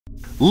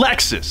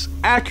Lexus,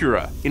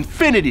 Acura,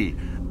 Infiniti,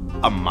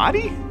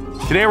 Amati?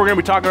 Today we're going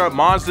to be talking about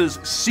Mazda's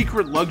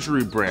secret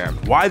luxury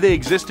brand, why they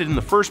existed in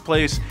the first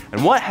place,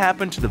 and what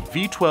happened to the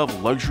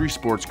V12 luxury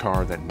sports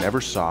car that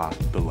never saw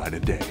the light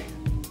of day.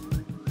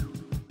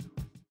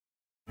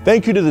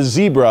 Thank you to the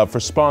Zebra for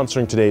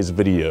sponsoring today's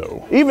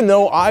video. Even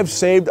though I've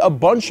saved a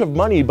bunch of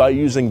money by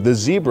using the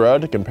Zebra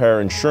to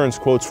compare insurance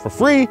quotes for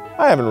free,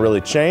 I haven't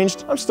really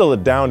changed. I'm still a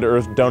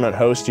down-to-earth donut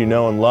host you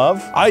know and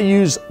love. I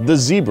use the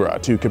Zebra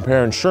to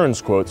compare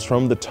insurance quotes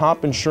from the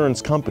top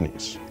insurance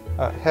companies.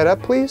 Head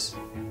up, please.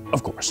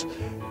 Of course.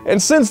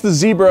 And since the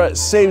Zebra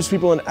saves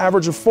people an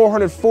average of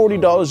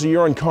 $440 a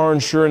year on car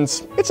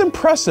insurance, it's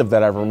impressive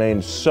that I've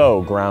remained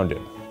so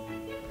grounded.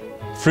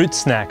 Fruit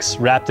snacks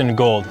wrapped in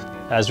gold,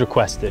 as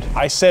requested.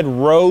 I said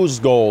rose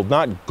gold,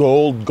 not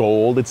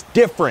gold. It's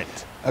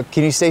different.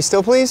 Can you stay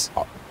still, please?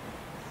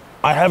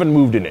 I haven't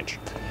moved an inch.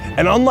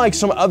 And unlike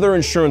some other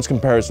insurance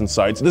comparison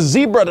sites, the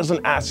Zebra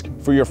doesn't ask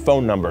for your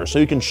phone number, so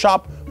you can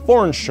shop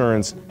for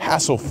insurance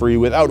hassle-free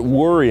without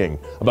worrying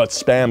about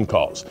spam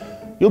calls.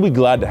 You'll be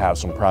glad to have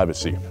some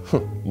privacy,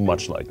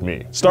 much like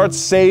me. Start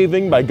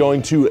saving by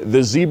going to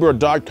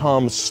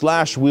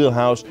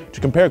thezebra.com/wheelhouse to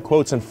compare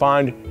quotes and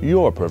find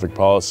your perfect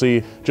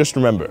policy. Just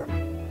remember,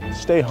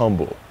 stay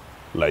humble,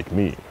 like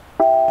me.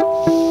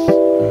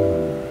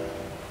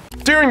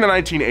 During the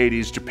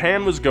 1980s,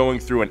 Japan was going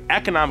through an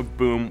economic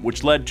boom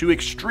which led to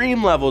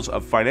extreme levels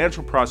of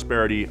financial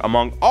prosperity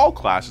among all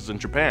classes in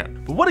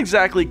Japan. But what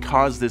exactly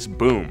caused this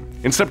boom?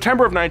 In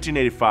September of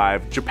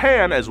 1985,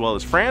 Japan, as well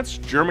as France,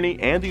 Germany,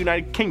 and the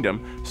United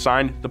Kingdom,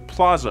 signed the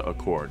Plaza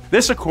Accord.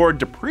 This accord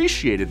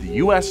depreciated the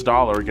US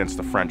dollar against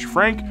the French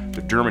franc,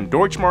 the German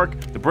Deutschmark,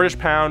 the British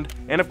pound,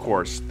 and of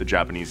course, the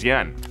Japanese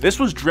yen. This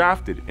was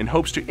drafted in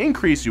hopes to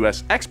increase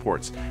US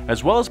exports,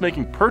 as well as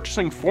making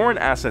purchasing foreign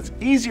assets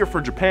easier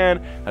for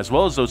Japan, as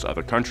well as those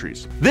other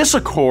countries. This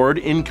accord,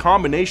 in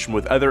combination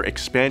with other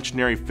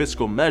expansionary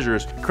fiscal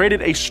measures,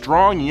 created a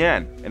strong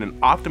yen and an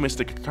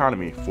optimistic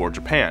economy for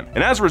Japan.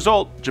 And as a result,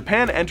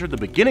 Japan entered the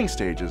beginning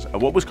stages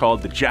of what was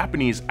called the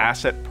Japanese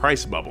asset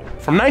price bubble.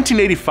 From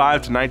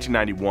 1985 to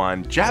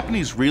 1991,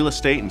 Japanese real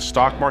estate and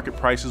stock market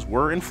prices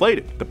were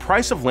inflated. The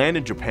price of land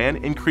in Japan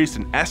increased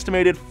an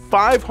estimated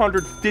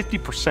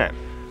 550%.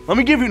 Let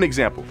me give you an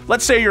example.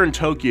 Let's say you're in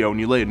Tokyo and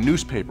you lay a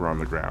newspaper on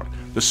the ground.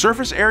 The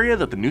surface area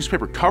that the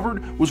newspaper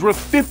covered was worth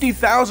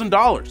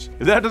 $50,000.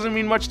 If that doesn't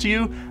mean much to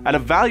you, at a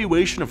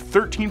valuation of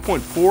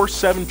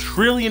 $13.47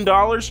 trillion,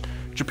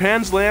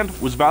 Japan's land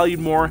was valued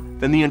more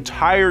than the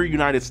entire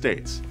United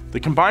States. The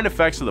combined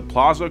effects of the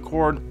Plaza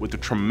Accord with the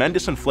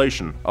tremendous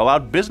inflation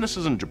allowed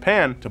businesses in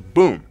Japan to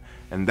boom,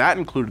 and that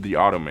included the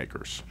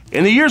automakers.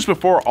 In the years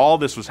before all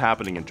this was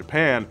happening in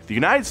Japan, the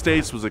United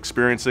States was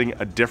experiencing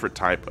a different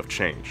type of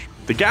change.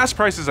 The gas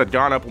prices had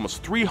gone up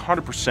almost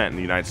 300% in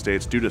the United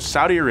States due to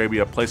Saudi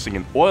Arabia placing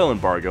an oil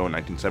embargo in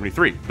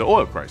 1973, the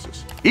oil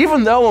crisis.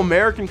 Even though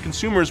American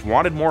consumers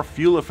wanted more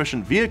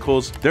fuel-efficient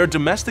vehicles, their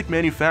domestic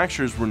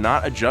manufacturers were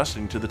not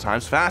adjusting to the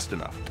times fast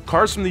enough.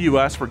 Cars from the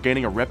US were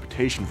gaining a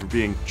reputation for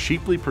being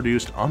cheaply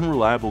produced,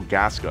 unreliable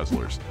gas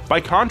guzzlers.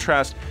 By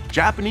contrast,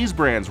 Japanese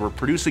brands were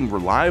producing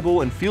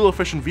reliable and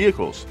fuel-efficient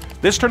vehicles.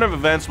 This turn of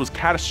events was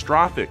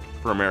catastrophic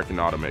for American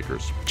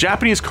automakers.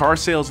 Japanese car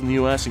sales in the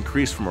US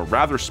increased from a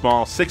rather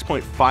small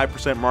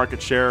 6.5%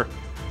 market share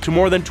to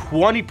more than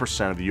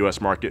 20% of the US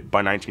market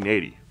by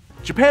 1980.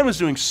 Japan was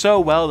doing so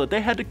well that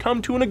they had to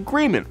come to an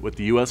agreement with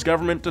the US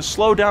government to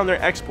slow down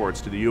their exports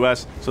to the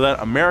US so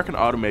that American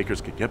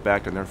automakers could get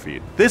back on their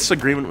feet. This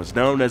agreement was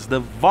known as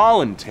the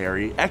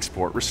Voluntary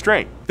Export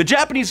Restraint. The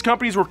Japanese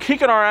companies were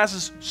kicking our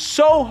asses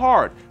so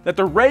hard that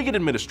the Reagan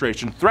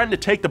administration threatened to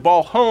take the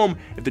ball home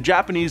if the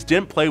Japanese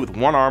didn't play with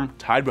one arm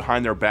tied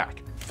behind their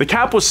back. The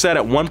cap was set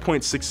at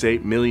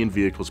 1.68 million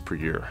vehicles per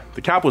year.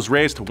 The cap was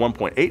raised to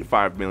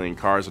 1.85 million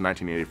cars in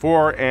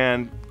 1984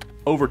 and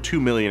over 2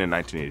 million in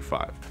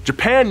 1985.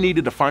 Japan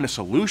needed to find a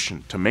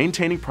solution to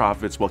maintaining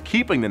profits while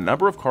keeping the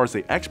number of cars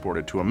they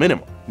exported to a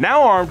minimum.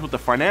 Now armed with the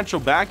financial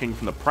backing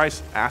from the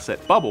price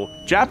asset bubble,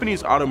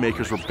 Japanese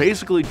automakers were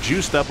basically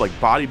juiced up like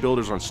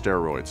bodybuilders on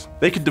steroids.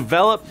 They could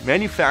develop,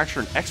 manufacture,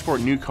 and export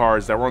new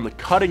cars that were on the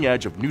cutting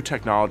edge of new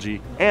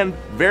technology and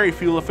very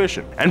fuel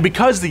efficient. And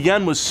because the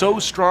yen was so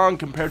strong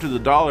compared to the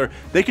dollar,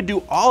 they could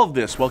do all of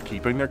this while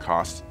keeping their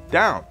costs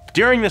down.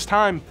 During this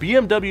time,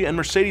 BMW and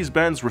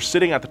Mercedes-Benz were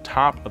sitting at the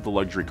top of the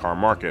luxury car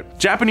market.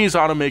 Japanese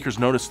automakers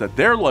noticed that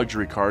their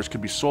luxury cars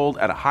could be sold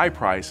at a high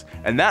price,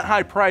 and that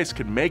high price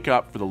could make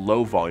up for the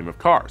low volume of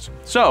cars.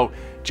 So,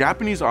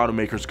 Japanese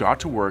automakers got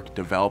to work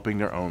developing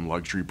their own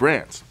luxury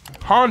brands.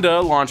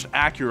 Honda launched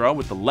Acura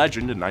with the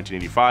Legend in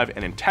 1985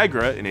 and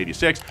Integra in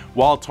 '86,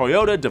 while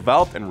Toyota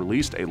developed and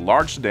released a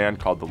large sedan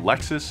called the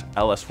Lexus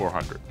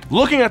LS400.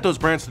 Looking at those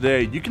brands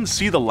today, you can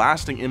see the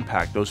lasting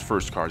impact those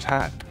first cars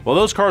had. While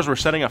those cars were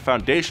setting a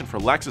foundation for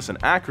Lexus and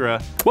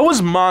Acura, what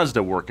was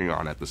Mazda working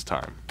on at this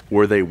time?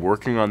 Were they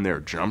working on their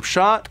jump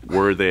shot?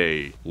 Were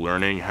they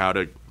learning how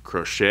to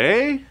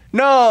Crochet?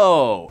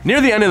 No!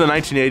 Near the end of the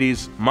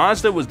 1980s,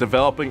 Mazda was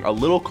developing a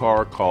little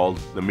car called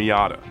the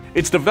Miata.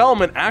 Its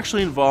development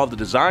actually involved a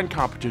design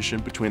competition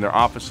between their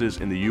offices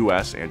in the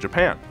US and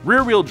Japan.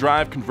 Rear-wheel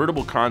drive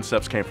convertible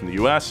concepts came from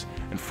the US,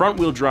 and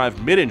front-wheel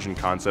drive mid-engine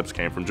concepts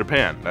came from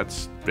Japan.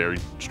 That's very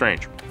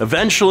strange.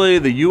 Eventually,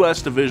 the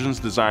US division's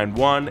design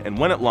won, and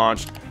when it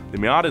launched, the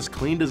Miata's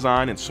clean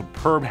design and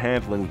superb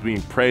handling was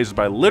being praised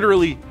by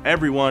literally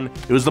everyone.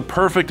 It was the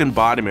perfect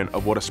embodiment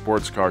of what a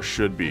sports car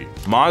should be.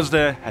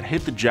 Mazda had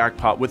hit the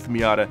jackpot with the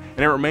Miata, and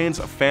it remains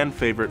a fan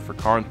favorite for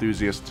car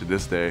enthusiasts to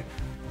this day.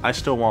 I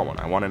still want one.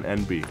 I want an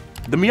NB.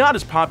 The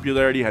Miata's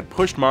popularity had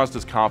pushed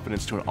Mazda's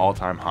confidence to an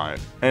all-time high,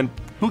 and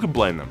who could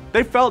blame them?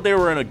 They felt they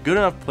were in a good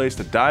enough place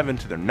to dive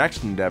into their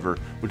next endeavor,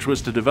 which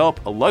was to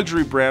develop a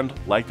luxury brand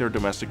like their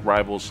domestic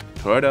rivals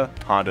Toyota,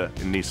 Honda,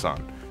 and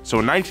Nissan. So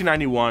in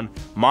 1991,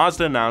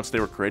 Mazda announced they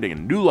were creating a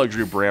new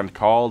luxury brand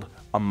called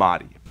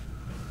Amati.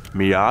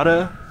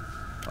 Miata?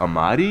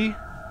 Amati?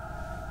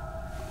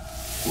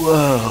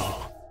 Whoa.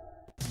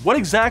 What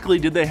exactly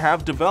did they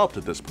have developed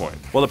at this point?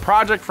 Well, the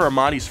project for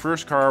Amati's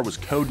first car was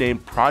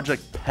codenamed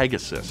Project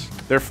Pegasus.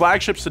 Their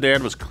flagship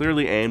sedan was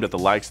clearly aimed at the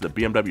likes of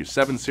the BMW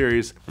 7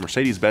 Series, the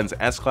Mercedes-Benz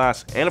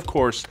S-Class, and of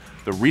course,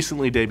 the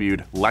recently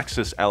debuted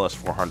Lexus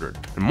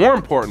LS400. And more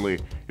importantly,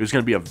 it was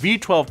going to be a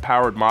V12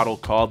 powered model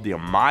called the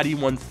Amati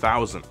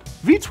 1000.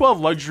 V12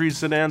 luxury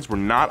sedans were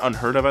not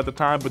unheard of at the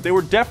time, but they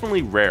were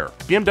definitely rare.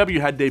 BMW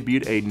had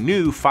debuted a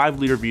new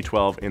 5-liter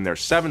V12 in their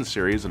 7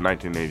 Series in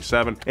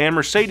 1987, and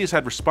Mercedes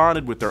had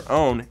responded with their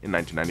own in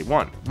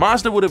 1991.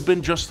 Mazda would have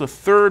been just the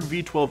third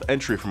V12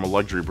 entry from a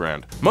luxury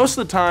brand. Most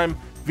of the time,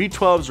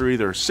 V12s are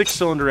either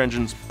 6-cylinder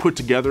engines put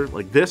together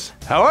like this.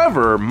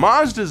 However,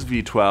 Mazda's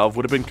V12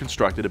 would have been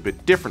constructed a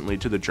bit differently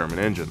to the German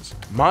engines.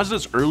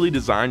 Mazda's early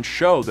designs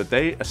show that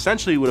they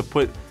essentially would have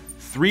put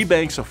 3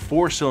 banks of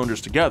 4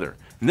 cylinders together,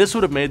 and this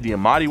would have made the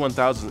Amati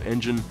 1000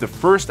 engine the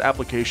first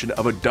application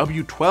of a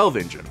W12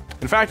 engine.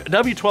 In fact, a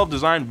W12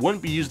 design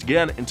wouldn't be used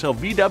again until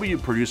VW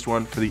produced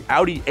one for the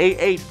Audi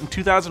A8 in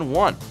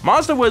 2001.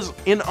 Mazda was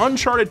in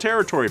uncharted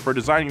territory for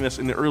designing this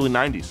in the early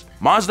 90s.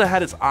 Mazda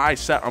had its eye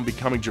set on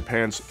becoming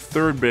Japan's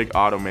third big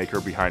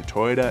automaker behind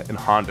Toyota and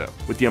Honda.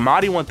 With the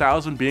Amati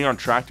 1000 being on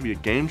track to be a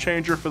game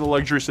changer for the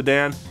luxury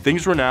sedan,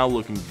 things were now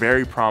looking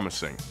very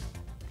promising.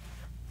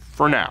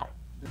 For now.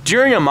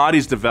 During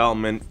Amati's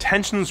development,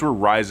 tensions were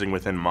rising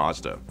within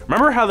Mazda.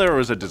 Remember how there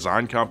was a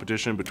design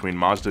competition between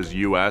Mazda's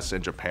US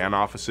and Japan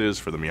offices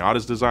for the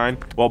Miata's design?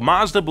 Well,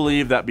 Mazda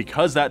believed that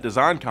because that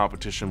design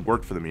competition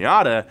worked for the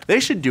Miata, they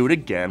should do it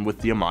again with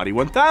the Amati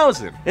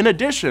 1000. In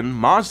addition,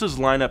 Mazda's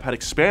lineup had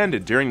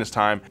expanded during this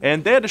time,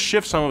 and they had to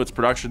shift some of its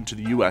production to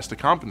the US to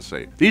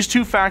compensate. These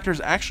two factors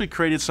actually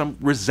created some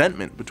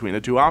resentment between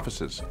the two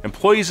offices.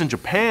 Employees in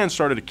Japan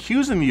started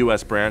accusing the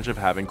US branch of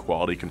having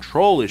quality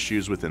control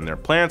issues within their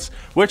plants,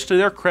 which to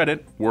their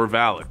credit were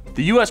valid.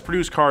 The US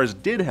produced cars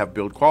did have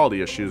build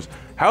quality issues,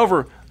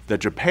 however, the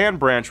Japan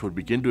branch would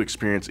begin to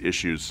experience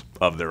issues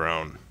of their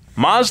own.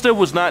 Mazda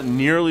was not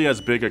nearly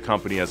as big a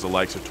company as the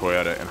likes of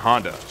Toyota and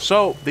Honda,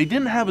 so they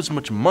didn't have as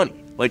much money.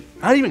 Like,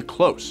 not even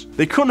close.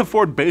 They couldn't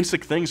afford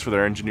basic things for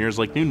their engineers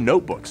like new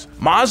notebooks.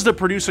 Mazda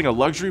producing a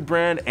luxury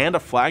brand and a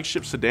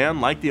flagship sedan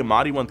like the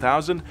Amati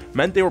 1000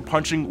 meant they were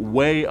punching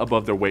way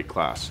above their weight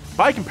class.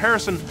 By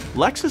comparison,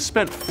 Lexus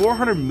spent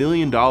 $400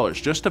 million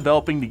just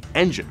developing the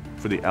engine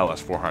for the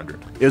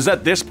LS400. It was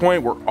at this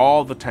point where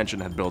all the tension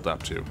had built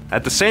up to.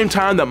 At the same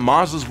time that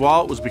Mazda's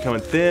wallet was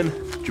becoming thin,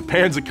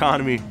 Japan's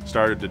economy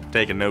started to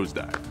take a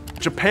nosedive.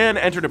 Japan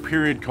entered a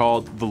period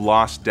called the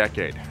Lost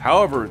Decade.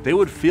 However, they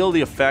would feel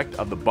the effect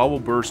of the bubble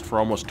burst for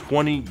almost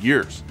 20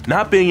 years.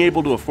 Not being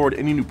able to afford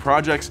any new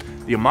projects,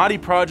 the Amati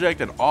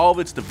project and all of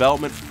its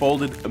development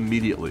folded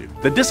immediately.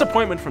 The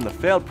disappointment from the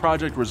failed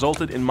project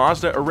resulted in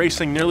Mazda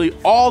erasing nearly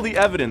all the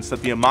evidence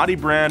that the Amati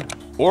brand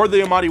or the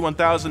Amati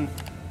 1000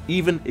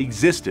 even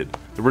existed.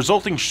 The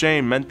resulting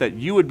shame meant that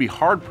you would be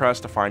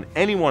hard-pressed to find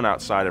anyone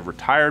outside of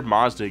retired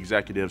Mazda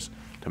executives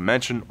to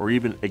mention or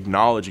even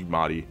acknowledge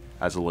Amati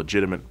as a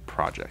legitimate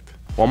project.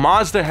 While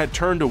Mazda had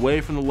turned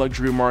away from the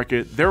luxury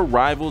market, their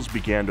rivals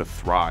began to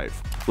thrive.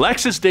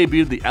 Lexus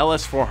debuted the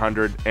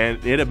LS400,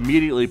 and it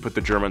immediately put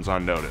the Germans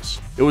on notice.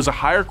 It was a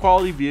higher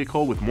quality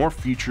vehicle with more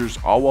features,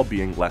 all while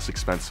being less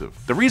expensive.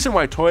 The reason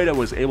why Toyota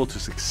was able to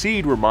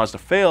succeed where Mazda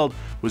failed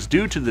was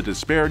due to the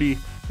disparity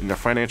in their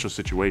financial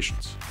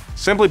situations.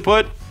 Simply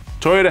put,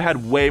 Toyota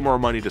had way more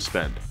money to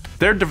spend.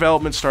 Their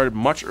development started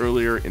much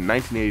earlier in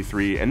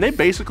 1983, and they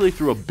basically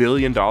threw $1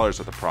 billion at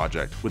the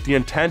project with the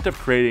intent of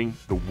creating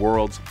the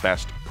world's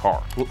best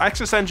car. Well,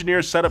 Lexus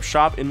engineers set up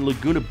shop in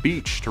Laguna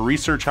Beach to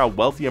research how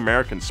wealthy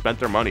Americans spent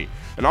their money,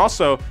 and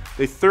also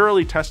they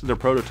thoroughly tested their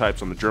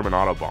prototypes on the German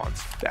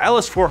autobahns. The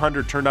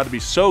LS400 turned out to be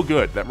so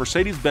good that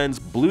Mercedes-Benz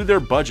blew their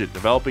budget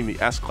developing the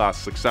S-Class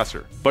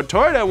successor. But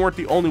Toyota weren't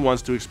the only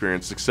ones to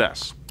experience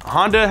success.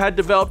 Honda had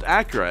developed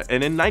Acura,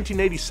 and in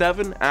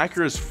 1987,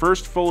 Acura's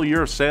first full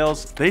year of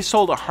sales, they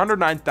sold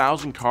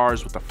 109,000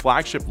 cars with the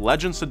flagship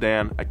Legend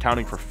sedan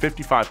accounting for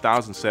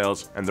 55,000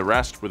 sales, and the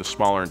rest were the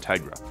smaller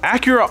Integra.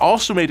 Acura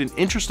also made made an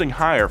interesting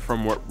hire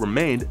from what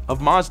remained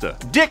of Mazda.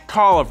 Dick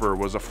Colliver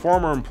was a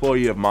former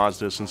employee of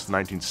Mazda since the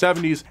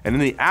 1970s, and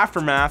in the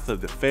aftermath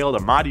of the failed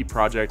Amati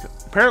project,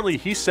 apparently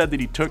he said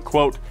that he took,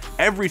 quote,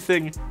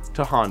 everything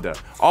to Honda.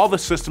 All the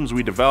systems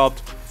we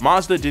developed,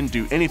 Mazda didn't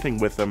do anything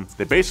with them.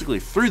 They basically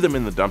threw them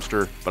in the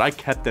dumpster, but I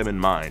kept them in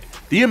mind.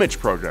 The image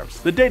programs,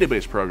 the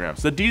database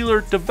programs, the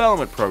dealer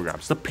development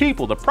programs, the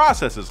people, the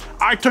processes,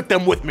 I took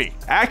them with me.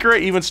 Acura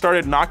even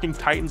started knocking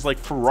titans like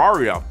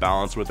Ferrari off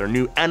balance with their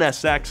new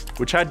NSX,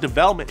 which had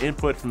development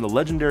input from the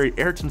legendary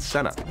Ayrton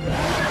Senna.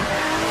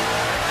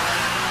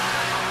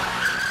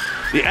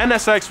 The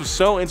NSX was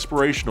so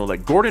inspirational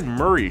that Gordon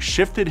Murray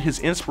shifted his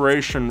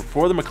inspiration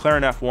for the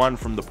McLaren F1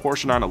 from the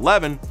Porsche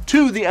 911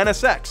 to the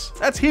NSX.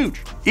 That's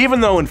huge. Even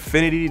though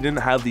Infiniti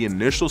didn't have the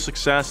initial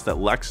success that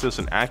Lexus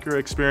and Acura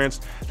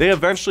experienced, they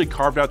eventually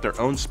carved out their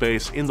own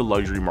space in the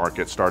luxury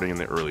market starting in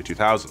the early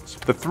 2000s.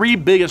 The three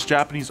biggest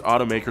Japanese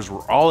automakers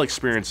were all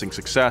experiencing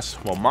success,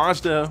 while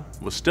Mazda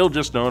was still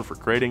just known for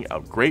creating a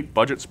great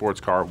budget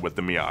sports car with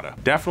the Miata.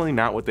 Definitely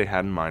not what they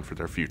had in mind for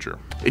their future.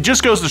 It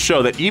just goes to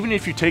show that even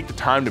if you take the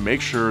time to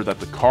make sure that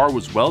the car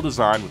was well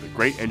designed with a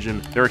great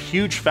engine, there are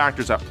huge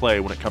factors at play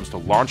when it comes to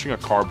launching a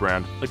car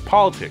brand, like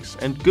politics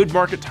and good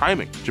market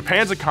timing.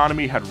 Japan's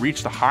economy had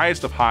reached the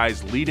highest of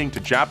highs, leading to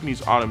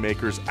Japanese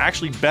automakers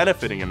actually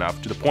benefiting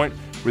enough to the point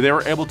where they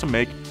were able to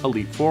make a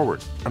leap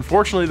forward.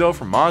 Unfortunately though,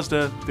 for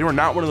Mazda, they were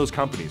not one of those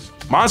companies.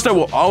 Mazda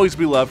will always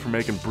be loved for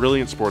making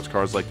brilliant sports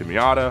cars like the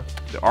Miata,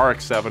 the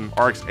RX-7,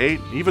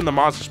 RX-8, and even the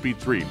Mazda Speed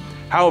 3.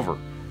 However,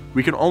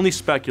 we can only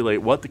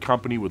speculate what the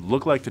company would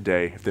look like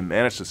today if they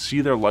managed to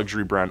see their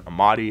luxury brand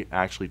Amati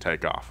actually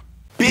take off.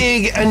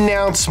 Big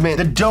announcement.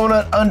 The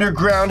Donut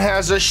Underground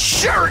has a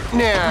shirt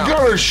now. You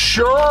got a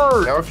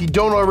shirt. Now, if you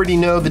don't already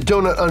know, the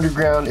Donut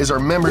Underground is our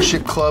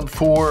membership club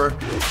for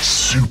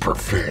super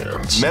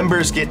fans.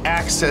 Members get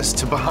access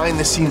to behind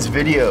the scenes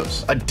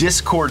videos, a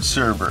Discord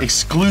server,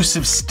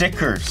 exclusive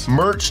stickers,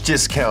 merch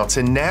discounts,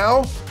 and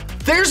now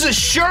there's a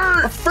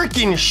shirt, a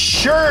freaking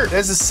shirt. It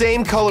has the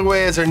same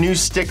colorway as our new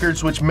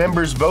stickers, which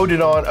members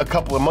voted on a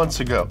couple of months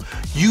ago.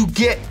 You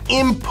get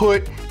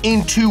input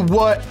into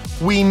what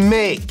we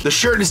make. The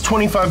shirt is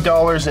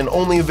 $25 and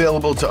only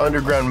available to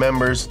Underground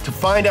members. To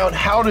find out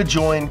how to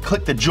join,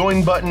 click the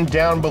join button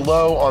down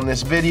below on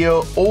this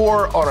video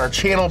or on our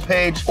channel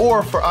page,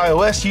 or for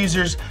iOS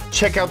users,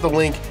 check out the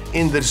link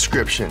in the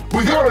description.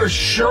 We got a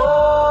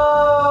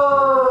shirt!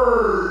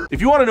 If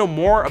you want to know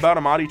more about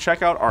Amati,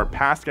 check out our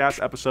past gas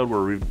episode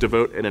where we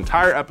devote an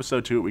entire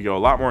episode to it. We go a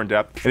lot more in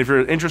depth. And if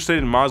you're interested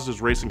in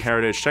Mazda's racing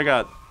heritage, check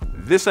out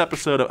this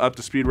episode of Up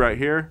to Speed right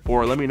here,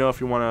 or let me know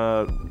if you want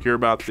to hear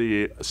about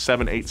the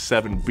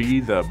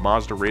 787B, the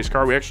Mazda race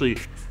car. We actually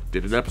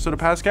did an episode of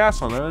Past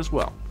Gas on that as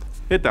well.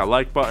 Hit that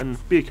like button,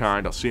 be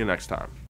kind, I'll see you next time.